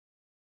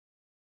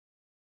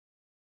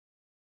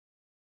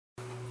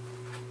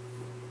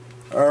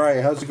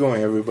Alright, how's it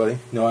going, everybody?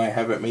 No, I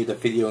haven't made a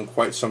video in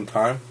quite some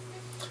time.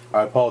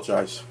 I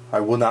apologize.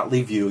 I will not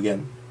leave you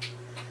again.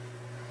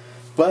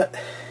 But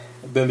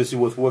I've been busy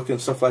with work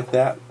and stuff like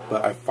that,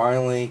 but I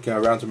finally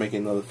got around to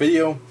making another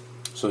video.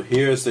 So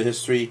here's the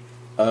history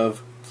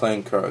of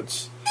playing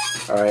cards.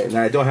 Alright,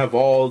 now I don't have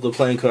all the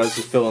playing cards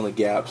to fill in the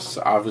gaps.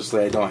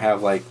 Obviously I don't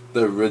have like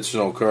the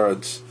original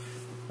cards.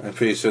 I'm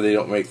pretty sure they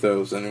don't make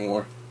those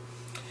anymore.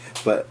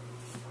 But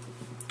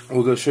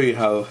we're going to show you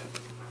how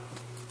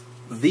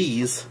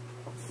these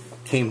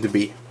came to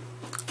be.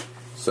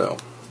 So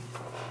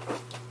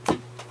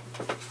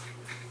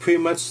pretty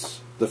much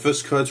the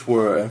first cards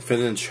were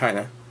invented in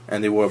China,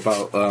 and they were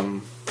about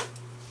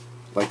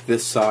like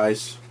this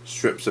size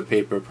strips of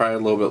paper, probably a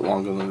little bit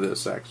longer than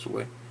this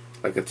actually,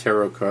 like a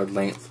tarot card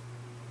length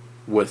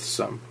with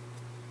some.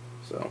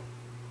 So,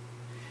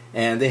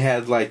 and they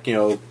had like, you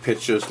know,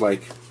 pictures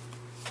like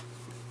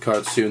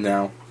cards do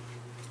now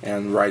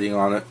and writing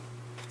on it,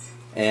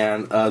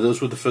 and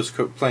those were the first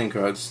playing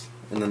cards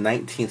in the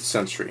 19th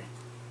century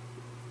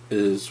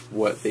is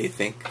what they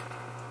think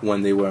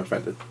when they were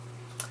invented.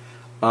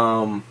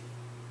 And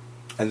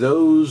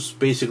those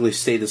basically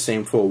stayed the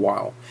same for a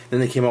while. Then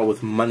they came out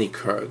with money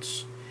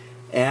cards,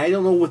 and I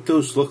don't know what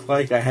those look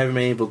like. I haven't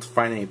been able to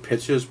find any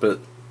pictures,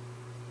 but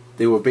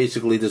they were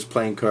basically just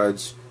playing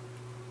cards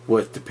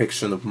with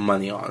depiction of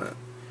money on it.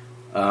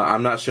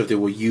 I'm not sure if they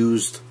were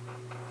used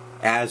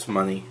as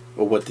money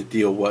or what the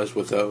deal was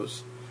with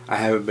those. I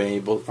haven't been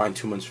able to find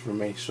too much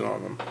information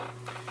on them.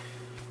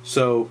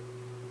 So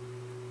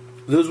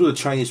those were the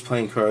Chinese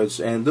playing cards,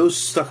 and those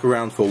stuck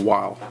around for a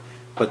while,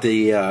 but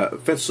they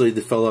eventually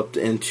developed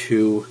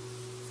into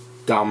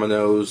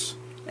dominoes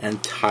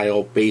and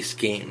tile-based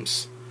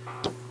games.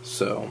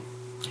 So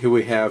here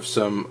we have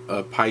some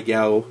Pai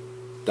Gow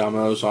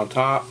dominoes on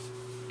top,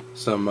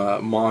 some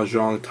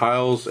Mahjong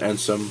tiles, and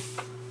some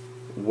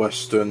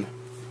Western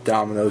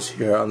dominoes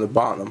here on the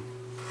bottom.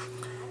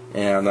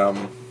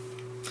 And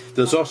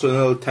there's also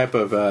another type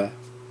of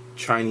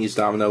Chinese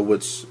domino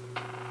which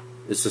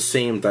is the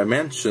same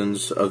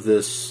dimensions of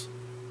this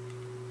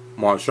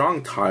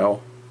Mahjong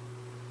tile,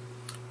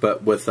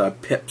 but with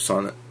pips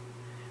on it.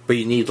 But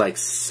you need like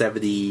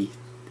 70,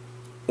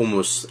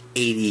 almost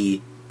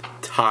 80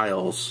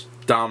 tiles,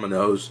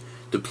 dominoes,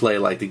 to play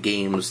like the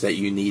games that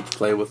you need to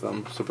play with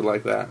them, something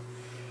like that.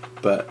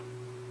 But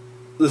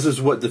this is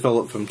what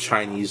developed from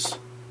Chinese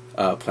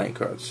playing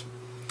cards.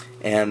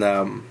 And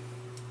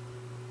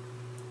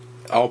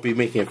I'll be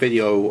making a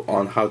video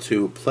on how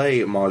to play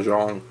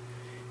Mahjong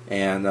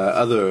and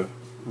other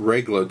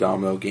regular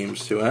domino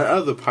games too, and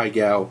other Pai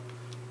Gow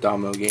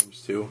domino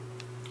games too.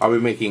 I'll be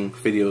making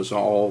videos on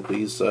all of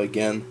these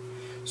again.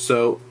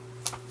 So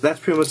that's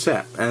pretty much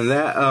that, and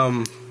that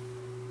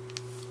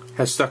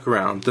has stuck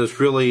around. There's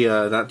really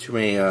not too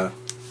many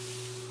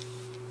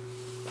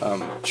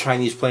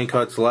Chinese playing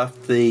cards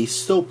left. They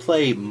still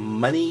play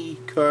money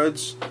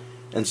cards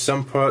in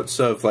some parts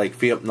of like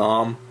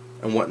Vietnam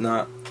and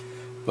whatnot,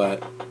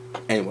 but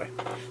anyway.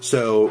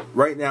 So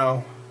right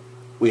now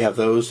we have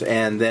those,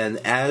 and then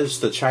as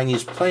the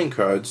Chinese playing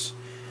cards,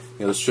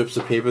 you know, the strips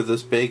of paper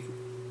this big,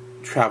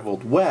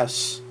 traveled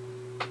west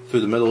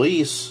through the Middle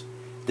East,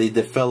 they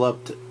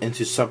developed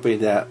into something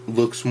that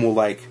looks more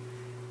like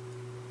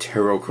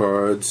tarot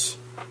cards.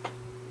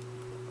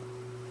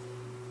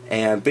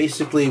 And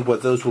basically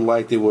what those were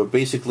like, they were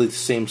basically the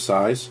same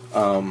size,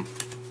 and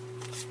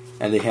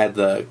they had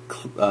the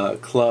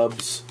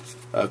clubs,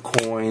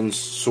 coins,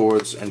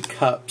 swords, and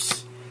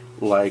cups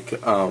like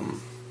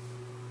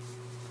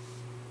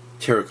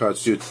tarot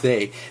cards do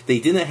today.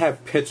 They didn't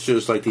have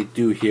pictures like they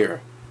do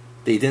here.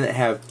 They didn't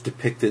have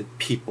depicted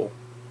people.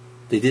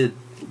 They did,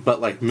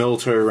 but like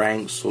military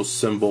ranks or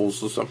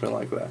symbols or something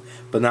like that,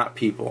 but not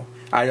people.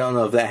 I don't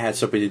know if that had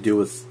something to do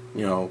with,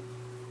 you know,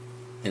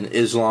 in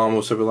Islam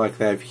or something like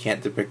that, if you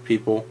can't depict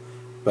people,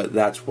 but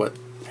that's what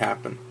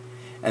happened.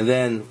 And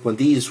then when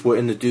these were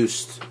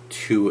introduced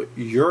to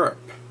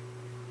Europe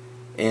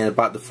in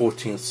about the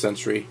 14th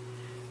century,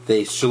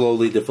 they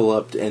slowly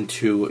developed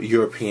into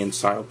European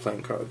style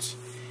playing cards.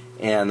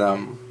 And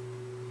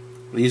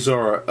these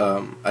are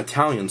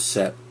Italian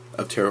set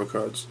of tarot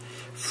cards.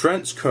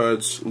 French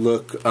cards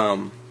look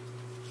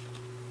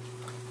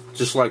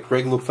just like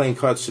regular playing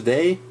cards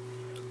today,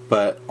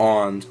 but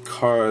on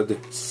card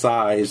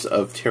size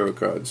of tarot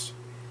cards.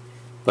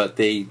 But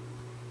they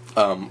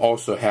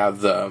also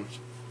have the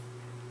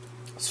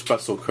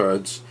special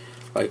cards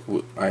like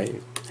I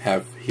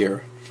have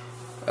here.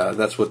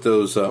 That's what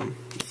those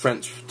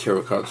French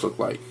tarot cards look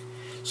like.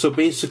 So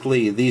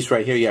basically these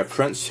right here, you have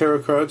French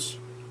tarot cards,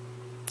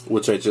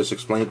 which I just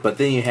explained, but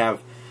then you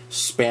have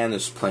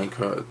Spanish playing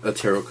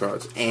tarot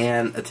cards,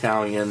 and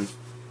Italian,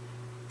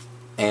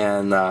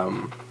 and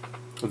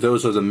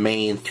those are the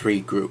main three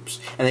groups.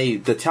 And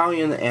the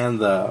Italian and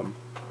the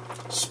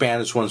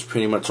Spanish ones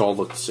pretty much all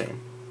look the same.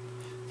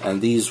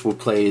 And these were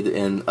played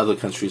in other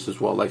countries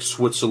as well, like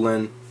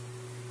Switzerland,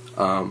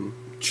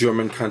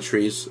 German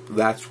countries.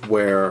 That's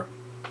where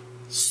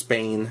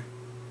Spain,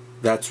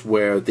 that's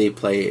where they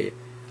play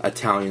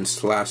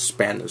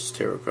Italian/Spanish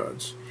tarot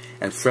cards.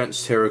 and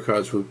French tarot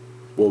cards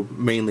were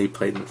mainly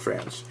played in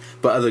France,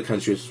 but other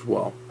countries as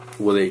well,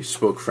 where they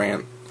spoke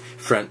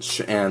French,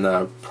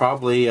 and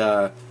probably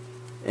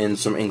in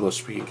some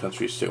English-speaking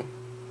countries too.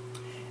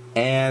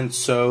 And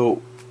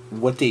so,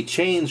 what they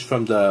changed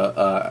from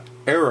the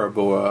Arab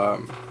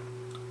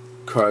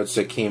cards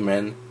that came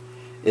in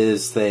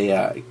is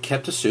they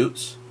kept the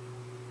suits,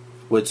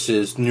 which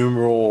is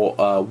numeral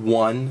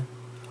 1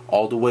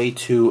 all the way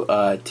to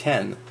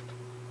 10,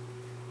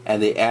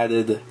 and they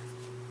added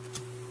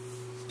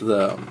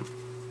the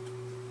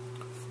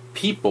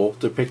people,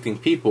 depicting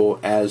people,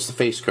 as the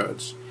face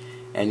cards.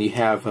 And you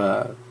have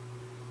the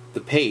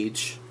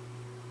page,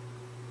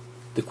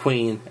 the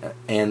queen,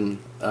 and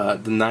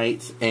the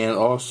knight, and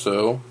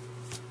also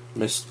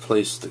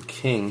misplaced the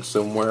king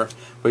somewhere,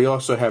 but you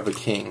also have a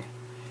king.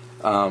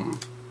 And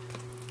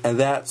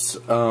that's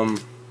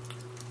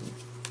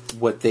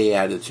what they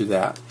added to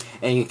that.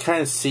 And you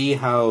kind of see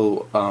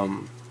how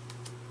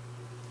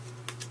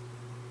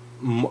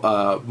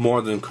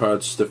modern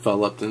cards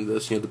developed in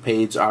this. You know, the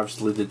page,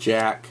 obviously the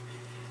jack.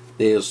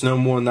 There's no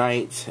more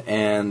knight,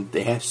 and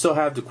they still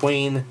have the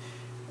queen,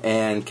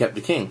 and kept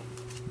the king.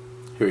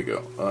 Here we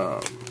go.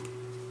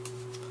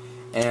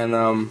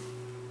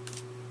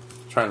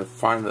 Trying to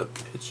find the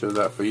picture of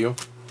that for you.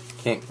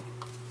 Can't.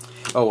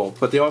 Oh well,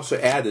 but they also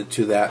added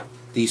to that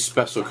these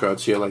special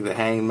cards here, like the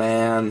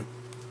Hangman,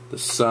 the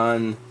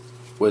Sun,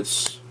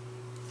 which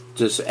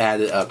just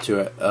added up to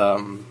it.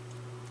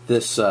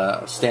 This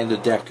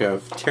standard deck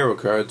of tarot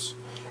cards,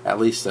 at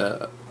least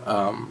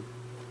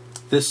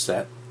this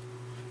set,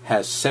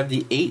 has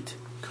 78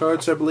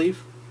 cards, I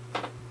believe.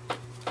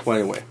 Well,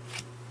 anyway,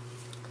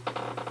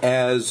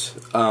 as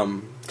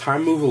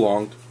time moved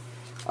along,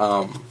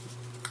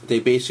 they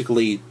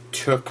basically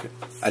took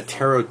a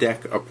tarot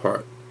deck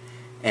apart,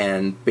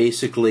 and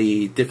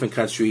basically different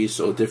countries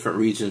or different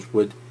regions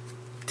would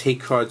take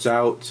cards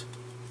out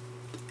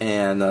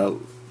and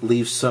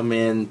leave some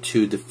in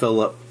to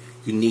develop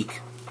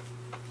unique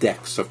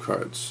decks of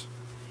cards,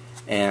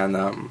 and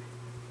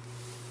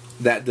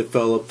that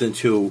developed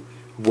into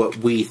what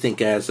we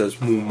think as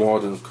more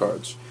modern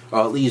cards,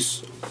 or at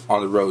least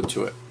on the road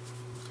to it.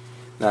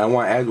 Now I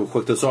want to add real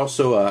quick, there's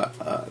also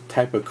a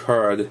type of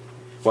card,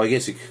 well I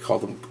guess you could call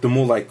them, they're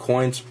more like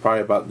coins,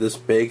 probably about this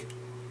big,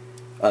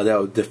 that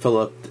were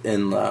developed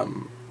in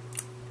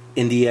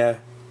India,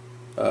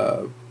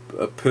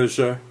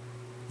 Persia,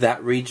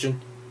 that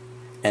region,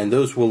 and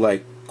those were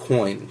like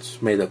coins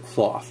made of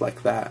cloth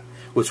like that,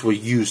 which were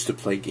used to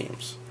play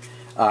games.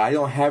 I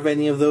don't have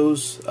any of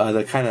those.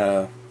 They're kind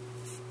of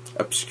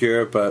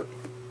obscure, but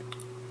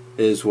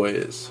it is what it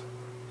is.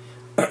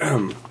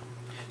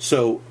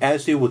 So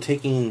as they were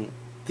taking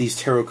these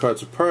tarot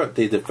cards apart,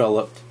 they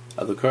developed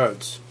other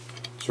cards.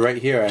 So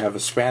right here I have a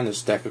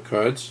Spanish deck of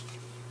cards,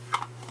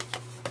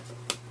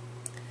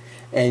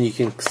 and you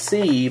can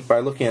see by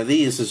looking at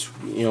these, is,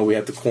 you know, we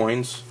have the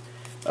coins,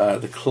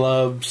 the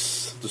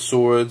clubs, the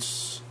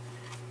swords,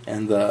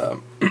 and the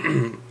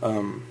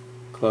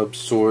clubs,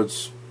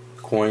 swords,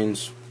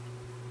 coins,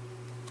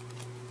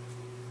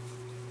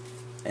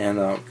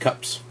 and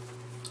cups.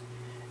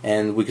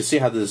 And we can see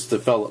how this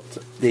developed.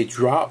 They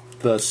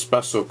dropped the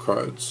special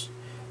cards,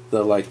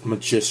 the like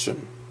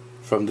magician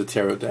from the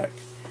tarot deck,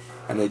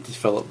 and they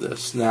developed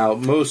this. Now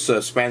most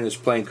Spanish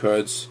playing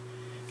cards,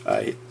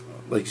 like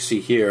you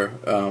see here,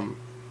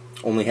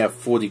 only have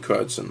 40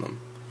 cards in them,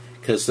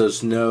 because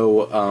there's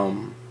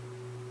no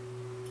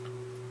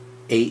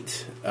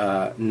 8,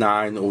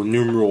 9, or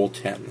numeral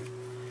 10.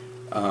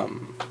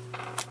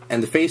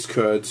 And the face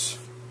cards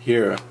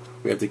here,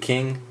 we have the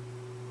king,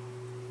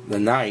 the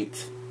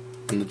knight,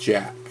 and the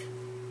jack.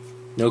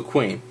 No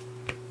queen.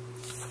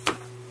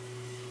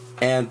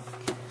 And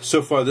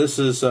so far this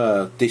is,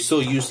 they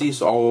still use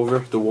these all over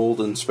the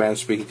world in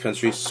Spanish-speaking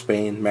countries,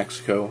 Spain,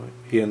 Mexico,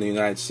 here in the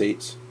United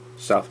States,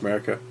 South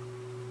America.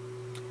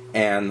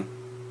 And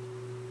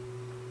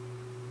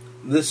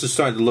this is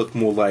starting to look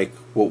more like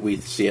what we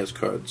see as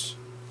cards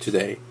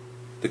today.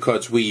 The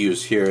cards we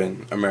use here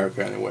in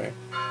America anyway.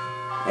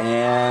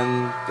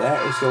 And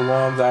that is the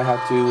one that I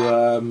have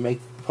to make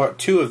part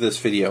 2 of this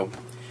video.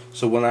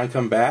 So when I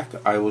come back,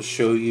 I will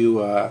show you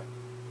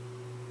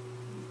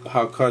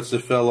how cards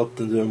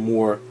developed into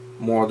more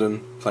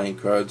modern playing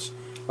cards,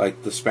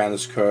 like the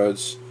Spanish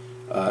cards,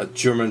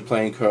 German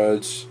playing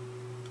cards,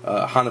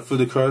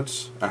 Hanafuda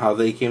cards, and how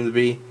they came to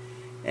be,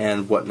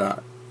 and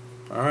whatnot.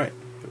 Alright,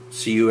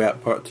 see you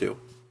at part 2.